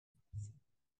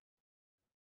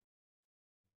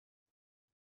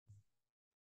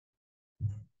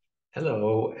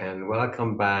Hello and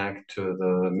welcome back to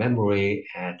the memory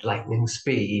at lightning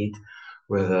speed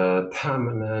with a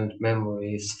permanent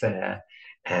memory sphere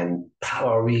and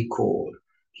power recall.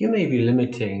 You may be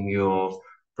limiting your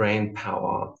brain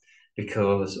power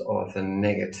because of a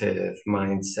negative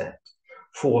mindset,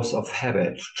 force of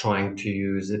habit, trying to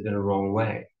use it in a wrong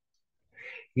way.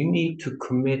 You need to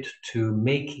commit to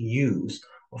make use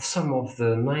of some of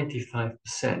the 95%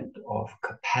 of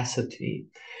capacity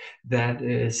that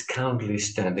is currently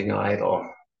standing idle.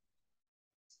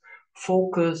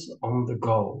 Focus on the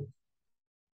goal.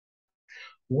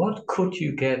 What could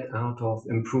you get out of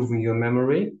improving your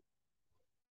memory?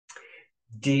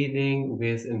 Dealing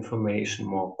with information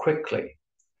more quickly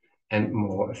and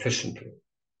more efficiently.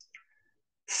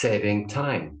 Saving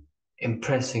time,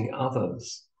 impressing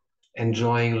others,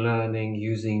 enjoying learning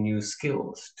using new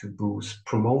skills to boost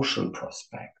promotion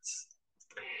prospects.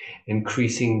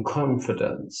 Increasing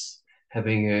confidence,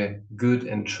 having a good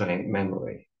and trained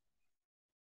memory.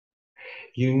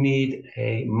 You need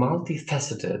a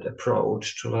multifaceted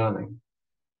approach to learning.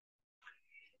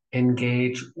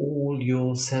 Engage all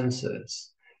your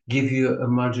senses. Give your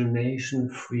imagination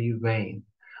free rein.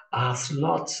 Ask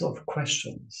lots of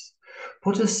questions.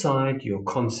 Put aside your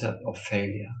concept of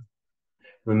failure.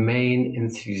 Remain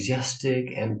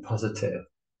enthusiastic and positive.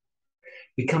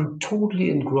 Become totally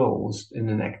engrossed in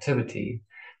an activity,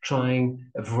 trying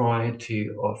a variety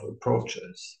of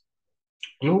approaches.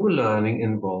 Global learning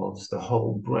involves the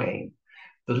whole brain.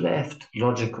 The left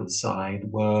logical side,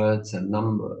 words and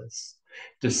numbers,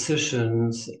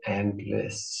 decisions and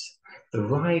lists. The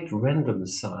right random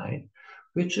side,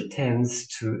 which attends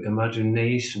to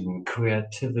imagination,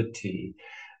 creativity,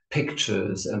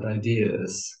 pictures and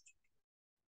ideas.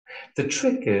 The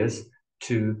trick is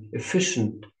to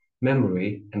efficient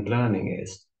memory and learning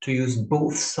is to use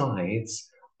both sides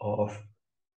of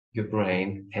your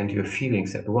brain and your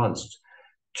feelings at once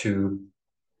to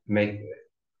make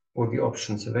all the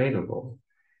options available.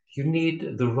 You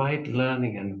need the right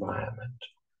learning environment.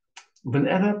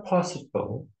 Whenever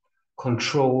possible,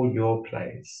 control your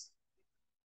place.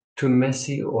 Too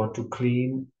messy or too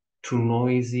clean, too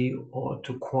noisy or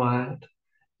too quiet,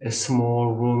 a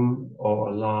small room or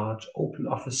a large open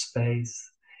office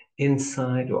space,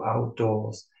 inside or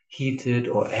outdoors, heated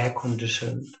or air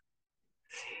conditioned.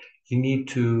 You need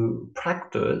to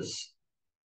practice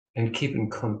and keep in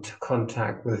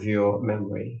contact with your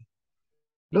memory.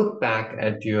 Look back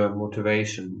at your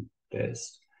motivation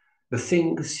list, the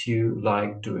things you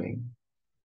like doing.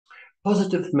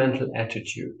 Positive mental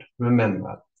attitude.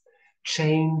 Remember,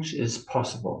 change is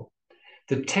possible.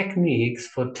 The techniques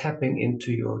for tapping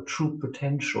into your true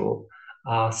potential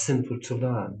are simple to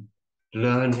learn.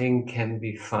 Learning can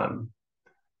be fun.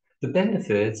 The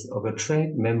benefits of a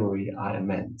trained memory are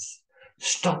immense.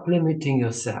 Stop limiting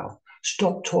yourself.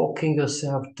 Stop talking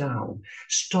yourself down.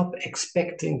 Stop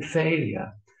expecting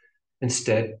failure.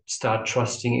 Instead, start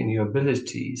trusting in your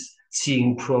abilities,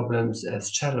 seeing problems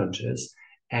as challenges,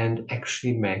 and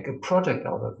actually make a product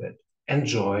out of it,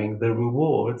 enjoying the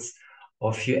rewards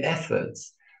of your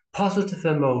efforts. Positive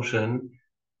emotion,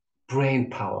 brain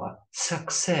power,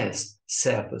 success,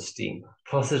 self-esteem,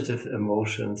 positive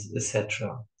emotions,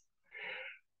 etc.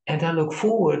 And I look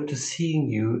forward to seeing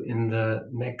you in the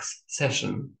next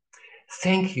session.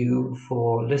 Thank you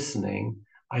for listening.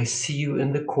 I see you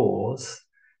in the course.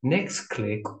 Next,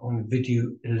 click on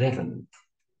video 11.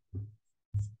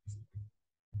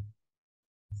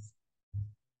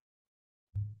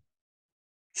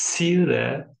 See you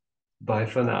there. Bye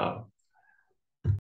for now.